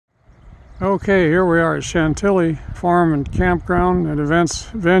Okay, here we are at Chantilly Farm and Campground, an events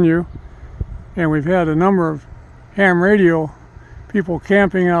venue, and we've had a number of ham radio people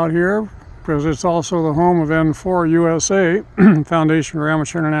camping out here because it's also the home of N4 USA, Foundation for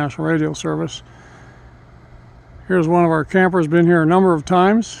Amateur International Radio Service. Here's one of our campers, been here a number of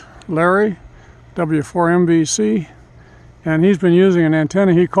times, Larry W4MBC, and he's been using an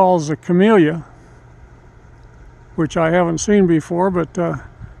antenna he calls the Camellia, which I haven't seen before, but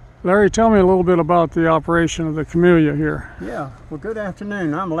Larry, tell me a little bit about the operation of the Camellia here. Yeah, well, good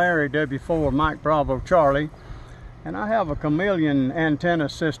afternoon. I'm Larry W4 Mike Bravo Charlie, and I have a chameleon antenna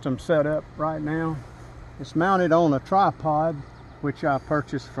system set up right now. It's mounted on a tripod, which I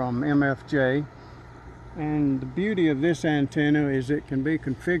purchased from MFJ. And the beauty of this antenna is it can be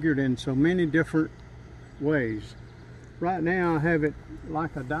configured in so many different ways. Right now I have it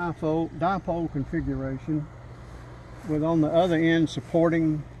like a dipole configuration, with on the other end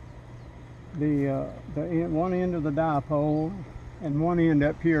supporting one end of the dipole and one end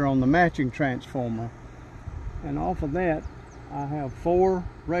up here on the matching transformer. And off of that I have 4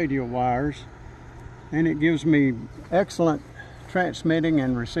 radio wires, and it gives me excellent transmitting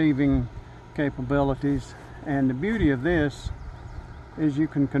and receiving capabilities. And the beauty of this is you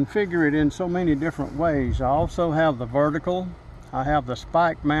can configure it in so many different ways. I also have the vertical. I have the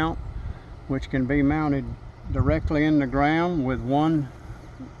spike mount, which can be mounted directly in the ground with one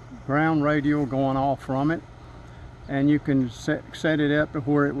ground radio going off from it, and you can set it up to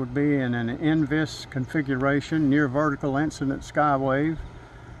where it would be in an NVIS configuration, near vertical incident skywave,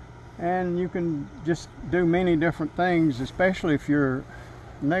 and you can just do many different things, especially if your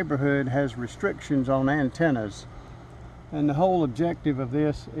neighborhood has restrictions on antennas. And the whole objective of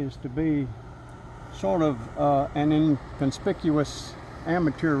this is to be sort of an inconspicuous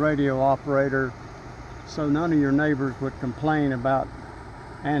amateur radio operator, so none of your neighbors would complain about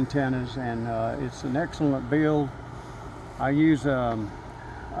antennas. And it's an excellent build. I use an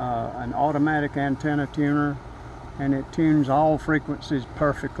automatic antenna tuner, and it tunes all frequencies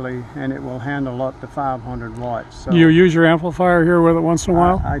perfectly, and it will handle up to 500 watts. So you use your amplifier here with it once in a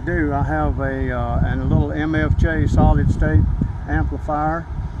while? I do. I have a little MFJ solid state amplifier,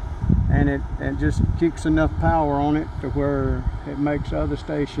 and it just keeps enough power on it to where it makes other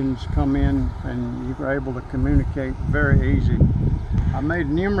stations come in and you're able to communicate very easy. I made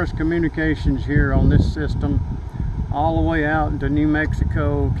numerous communications here on this system, all the way out into New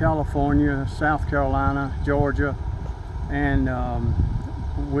Mexico, California, South Carolina, Georgia, and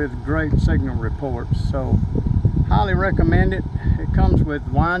with great signal reports. So highly recommend it. It comes with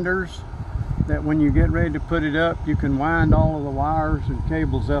winders that when you get ready to put it up, you can wind all of the wires and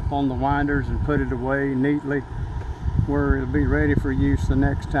cables up on the winders and put it away neatly where it'll be ready for use the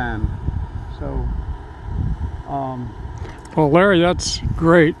next time. So well, Larry, that's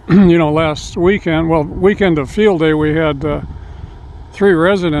great. You know, last weekend, well, weekend of field day, we had 3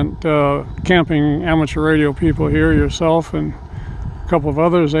 resident camping amateur radio people here, yourself and a couple of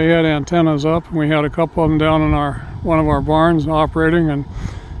others. They had antennas up, and we had a couple of them down in one of our barns operating. And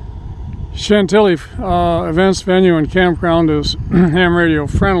Chantilly events venue and campground is ham radio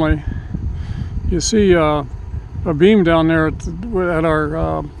friendly. You see a beam down there at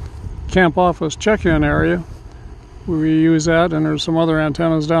our camp office check-in area. We use that, and there's some other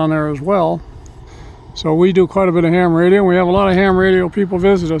antennas down there as well. So we do quite a bit of ham radio, and we have a lot of ham radio people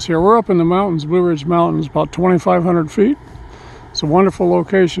visit us here. We're up in the mountains, Blue Ridge Mountains, about 2,500 feet. It's a wonderful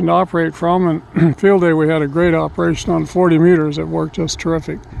location to operate from, and field day we had a great operation on 40 meters. It worked just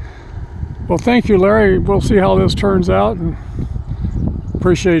terrific. Well, thank you, Larry. We'll see how this turns out, and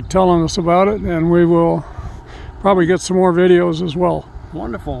appreciate telling us about it, and we will probably get some more videos as well.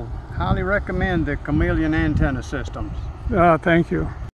 wonderful. Highly recommend the chameleon antenna systems. Thank you.